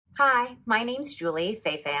Hi, my name's Julie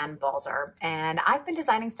fei-fan Balzer, and I've been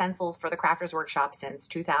designing stencils for the Crafters Workshop since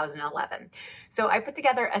 2011. So I put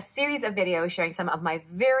together a series of videos sharing some of my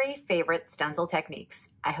very favorite stencil techniques.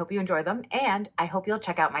 I hope you enjoy them, and I hope you'll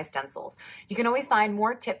check out my stencils. You can always find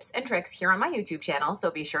more tips and tricks here on my YouTube channel,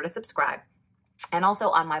 so be sure to subscribe. And also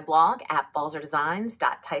on my blog at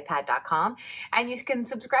balzerdesigns.typepad.com. And you can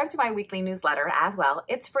subscribe to my weekly newsletter as well.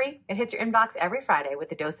 It's free. It hits your inbox every Friday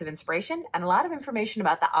with a dose of inspiration and a lot of information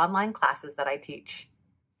about the online classes that I teach.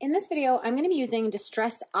 In this video, I'm going to be using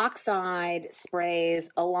Distress Oxide sprays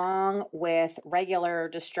along with regular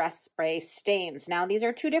Distress spray stains. Now, these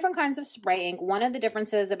are two different kinds of spray ink. One of the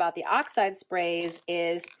differences about the Oxide sprays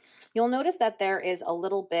is you'll notice that there is a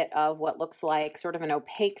little bit of what looks like sort of an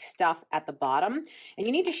opaque stuff at the bottom, and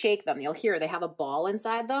you need to shake them. You'll hear they have a ball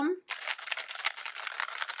inside them.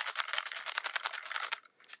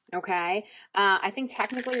 Okay, I think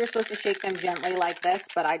technically you're supposed to shake them gently like this,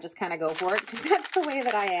 but I just kind of go for it because that's the way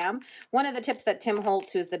that I am. One of the tips that Tim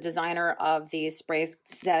Holtz, who's the designer of these sprays,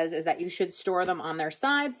 says is that you should store them on their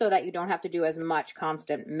side so that you don't have to do as much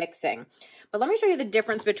constant mixing. But let me show you the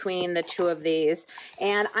difference between the two of these.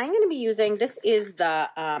 And I'm going to be using, this is the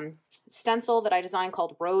stencil that I designed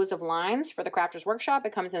called Rows of Lines for the Crafters Workshop.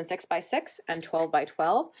 It comes in 6x6 and 12x12.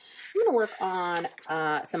 I'm going to work on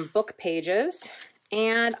some book pages.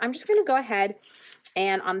 And I'm just going to go ahead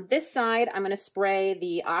and on this side, I'm going to spray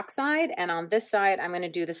the Oxide, and on this side, I'm going to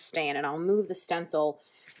do the stain, and I'll move the stencil.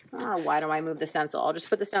 Oh, why do I move the stencil? I'll just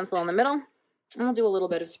put the stencil in the middle, and I'll do a little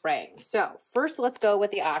bit of spraying. So first, let's go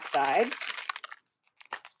with the Oxide.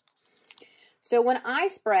 So when I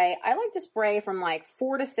spray, I like to spray from like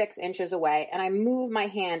 4 to 6 inches away, and I move my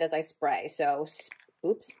hand as I spray. So,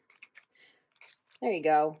 oops, there you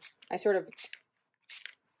go. I sort of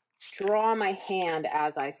draw my hand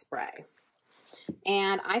as I spray.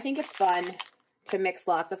 And I think it's fun to mix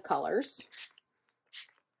lots of colors.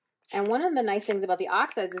 And one of the nice things about the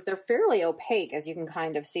oxides is they're fairly opaque, as you can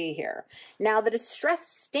kind of see here. Now, the Distress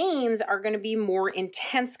stains are going to be more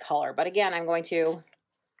intense color, but again, I'm going to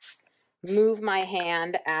move my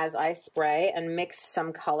hand as I spray and mix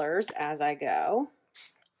some colors as I go.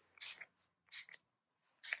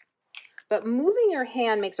 But moving your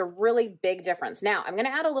hand makes a really big difference. Now, I'm going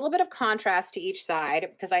to add a little bit of contrast to each side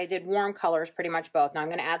because I did warm colors pretty much both. Now, I'm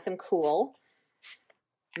going to add some cool.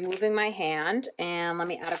 Moving my hand, and let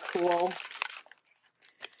me add a cool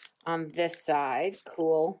on this side.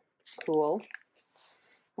 Cool, cool.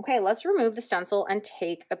 Okay, let's remove the stencil and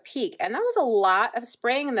take a peek. And that was a lot of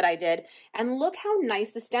spraying that I did. And look how nice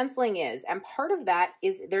the stenciling is. And part of that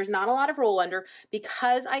is there's not a lot of roll under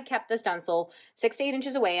because I kept the stencil 6 to 8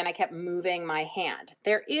 inches away and I kept moving my hand.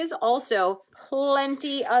 There is also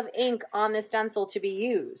plenty of ink on the stencil to be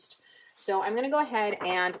used. So I'm going to go ahead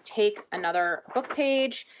and take another book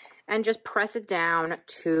page and just press it down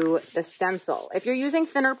to the stencil. If you're using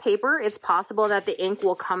thinner paper, it's possible that the ink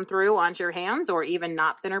will come through onto your hands, or even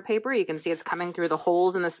not thinner paper. You can see it's coming through the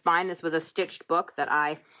holes in the spine. This was a stitched book that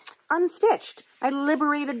I unstitched. I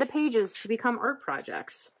liberated the pages to become art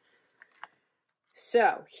projects.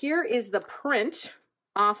 So here is the print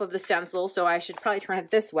off of the stencil, so I should probably turn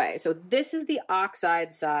it this way. So this is the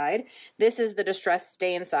Oxide side. This is the Distress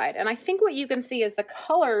stain side. And I think what you can see is the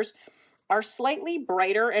colors are slightly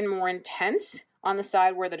brighter and more intense on the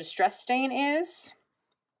side where the Distress stain is,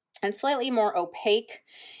 and slightly more opaque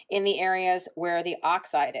in the areas where the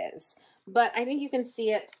Oxide is. But I think you can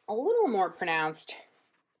see it a little more pronounced.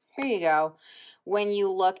 Here you go. When you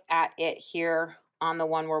look at it here on the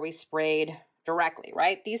one where we sprayed directly,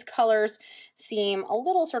 right? These colors seem a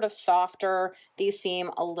little sort of softer. These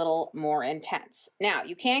seem a little more intense. Now,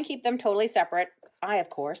 you can keep them totally separate. I,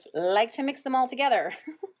 of course, like to mix them all together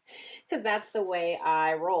because that's the way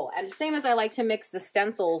I roll. And same as I like to mix the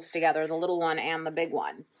stencils together, the little one and the big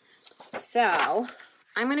one. So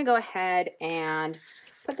I'm going to go ahead and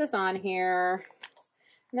put this on here.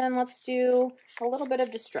 And then let's do a little bit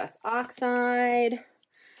of Distress Oxide,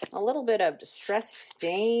 a little bit of Distress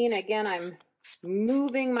stain. Again, I'm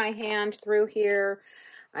moving my hand through here.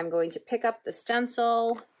 I'm going to pick up the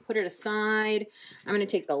stencil, put it aside. I'm going to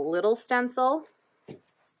take the little stencil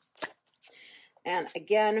and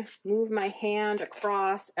again, move my hand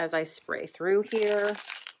across as I spray through here.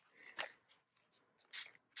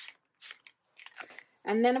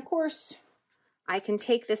 And then, of course, I can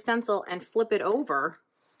take the stencil and flip it over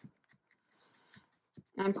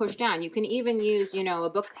and push down. You can even use, you know, a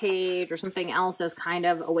book page or something else as kind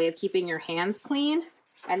of a way of keeping your hands clean.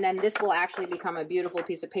 And then this will actually become a beautiful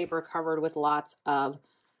piece of paper covered with lots of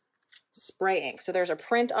spray ink. So there's a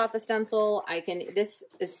print off the stencil. This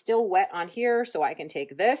is still wet on here, so I can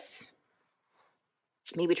take this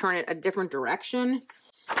Maybe turn it a different direction.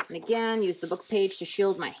 And again, use the book page to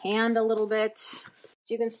shield my hand a little bit. So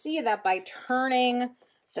you can see that by turning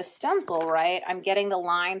the stencil right, I'm getting the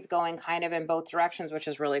lines going kind of in both directions, which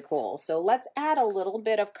is really cool. So let's add a little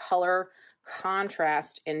bit of color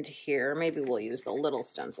contrast into here. Maybe we'll use the little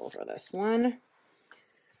stencil for this one.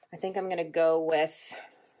 I think I'm going to go with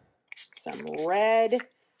some red.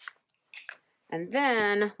 And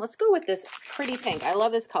then let's go with this pretty pink. I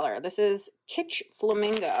love this color. This is Kitsch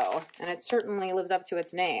Flamingo, and it certainly lives up to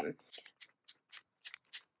its name.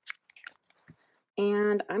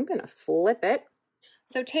 And I'm going to flip it.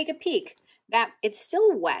 So take a peek. That it's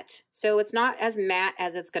still wet, so it's not as matte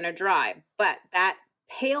as it's going to dry, but that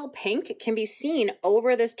pale pink can be seen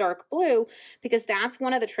over this dark blue because that's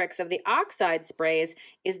one of the tricks of the Oxide sprays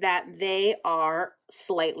is that they are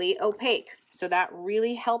slightly opaque. So that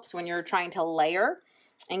really helps when you're trying to layer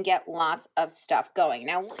and get lots of stuff going.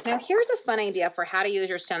 Now here's a fun idea for how to use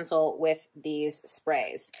your stencil with these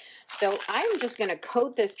sprays. So I'm just going to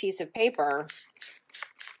coat this piece of paper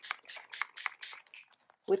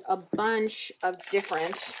with a bunch of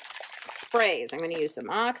different sprays. I'm going to use some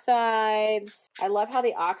oxides. I love how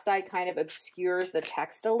the oxide kind of obscures the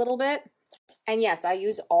text a little bit. And yes, I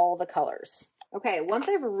use all the colors. Okay, once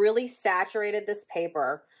I've really saturated this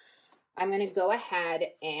paper, I'm going to go ahead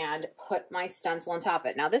and put my stencil on top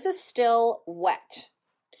of it. Now this is still wet.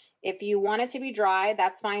 If you want it to be dry,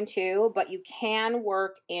 that's fine too, but you can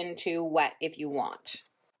work into wet if you want.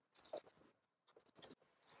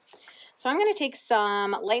 So I'm going to take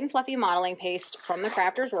some light and fluffy modeling paste from the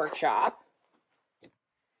Crafter's Workshop.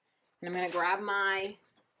 And I'm going to grab my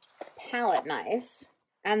palette knife.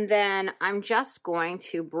 And then I'm just going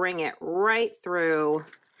to bring it right through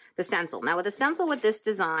the stencil. Now with a stencil with this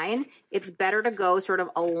design, it's better to go sort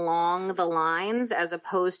of along the lines as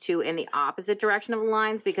opposed to in the opposite direction of the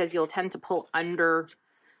lines because you'll tend to pull under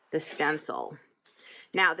the stencil.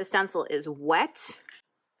 Now the stencil is wet.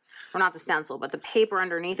 Or not the stencil, but the paper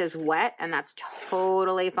underneath is wet, and that's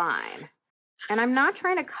totally fine. And I'm not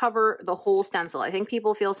trying to cover the whole stencil. I think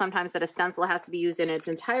people feel sometimes that a stencil has to be used in its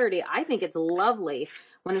entirety. I think it's lovely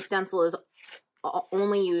when the stencil is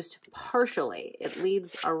only used partially. It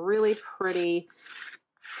leaves a really pretty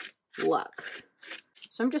look.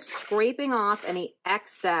 So I'm just scraping off any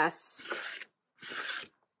excess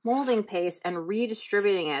molding paste and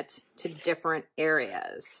redistributing it to different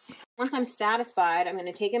areas. Once I'm satisfied, I'm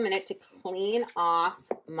going to take a minute to clean off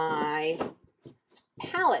my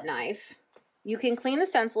palette knife. You can clean the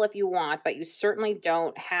stencil if you want, but you certainly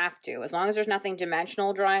don't have to. As long as there's nothing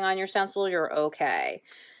dimensional drawing on your stencil, you're okay.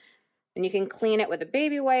 And you can clean it with a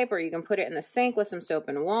baby wipe or you can put it in the sink with some soap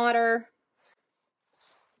and water.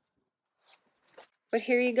 But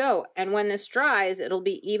here you go. And when this dries, it'll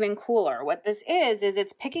be even cooler. What this is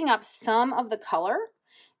it's picking up some of the color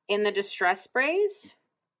in the distress sprays,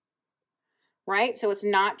 right? So it's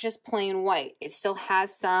not just plain white. It still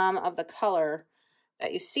has some of the color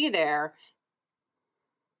that you see there,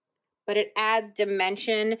 but it adds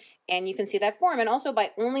dimension and you can see that form. And also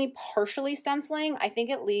by only partially stenciling, I think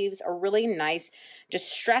it leaves a really nice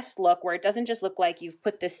distressed look where it doesn't just look like you've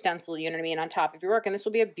put this stencil, you know what I mean, on top of your work. And this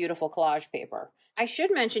will be a beautiful collage paper. I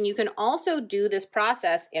should mention you can also do this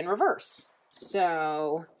process in reverse.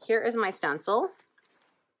 So here is my stencil.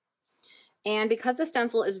 And because the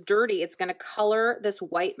stencil is dirty, it's going to color this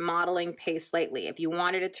white modeling paste slightly. If you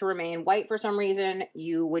wanted it to remain white for some reason,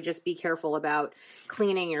 you would just be careful about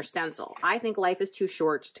cleaning your stencil. I think life is too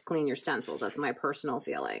short to clean your stencils. That's my personal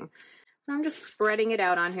feeling. I'm just spreading it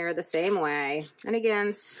out on here the same way. And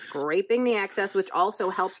again, scraping the excess, which also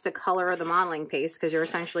helps to color the modeling paste because you're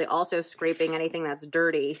essentially also scraping anything that's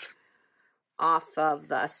dirty off of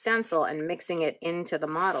the stencil and mixing it into the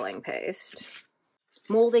modeling paste.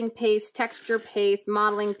 Molding paste, texture paste,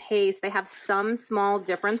 modeling paste, they have some small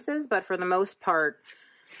differences, but for the most part,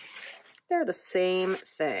 they're the same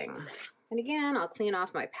thing. And again, I'll clean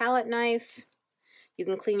off my palette knife. You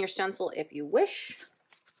can clean your stencil if you wish.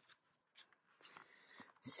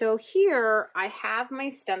 So here I have my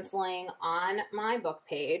stenciling on my book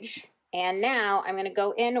page, and now I'm going to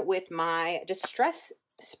go in with my distress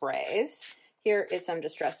sprays. Here is some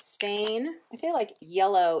distress stain. I feel like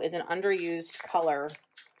yellow is an underused color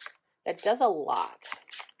that does a lot.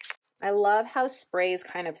 I love how sprays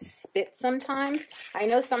kind of spit sometimes. I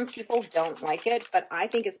know some people don't like it, but I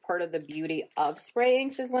think it's part of the beauty of spray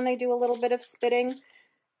inks is when they do a little bit of spitting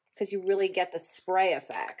because you really get the spray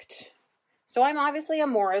effect. So I'm obviously a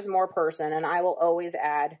more is more person, and I will always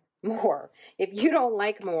add more. If you don't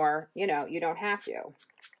like more, you know, you don't have to.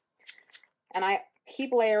 And I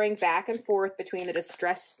keep layering back and forth between the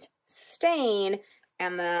distressed stain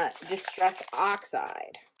and the Distress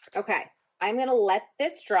Oxide. Okay, I'm going to let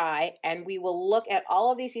this dry, and we will look at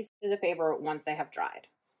all of these pieces of paper once they have dried.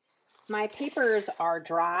 My papers are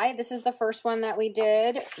dry. This is the first one that we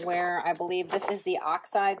did, where I believe this is the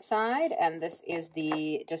Oxide side, and this is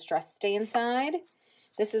the Distress Stain side.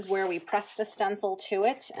 This is where we press the stencil to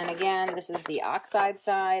it, and again, this is the Oxide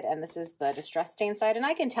side, and this is the Distress Stain side, and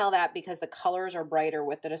I can tell that because the colors are brighter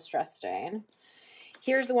with the Distress Stain.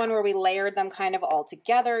 Here's the one where we layered them kind of all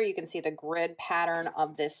together. You can see the grid pattern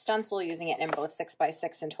of this stencil, using it in both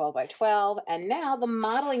 6x6 and 12x12. And now the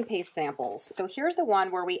modeling paste samples. So here's the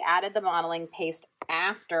one where we added the modeling paste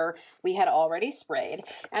after we had already sprayed.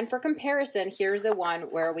 And for comparison, here's the one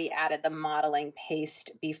where we added the modeling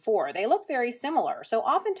paste before. They look very similar. So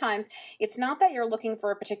oftentimes, it's not that you're looking for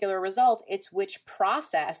a particular result, it's which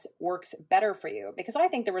process works better for you, because I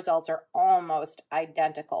think the results are almost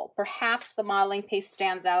identical. Perhaps the modeling paste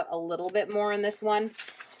stands out a little bit more in this one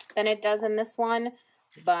than it does in this one,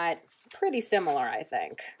 but pretty similar, I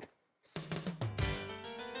think.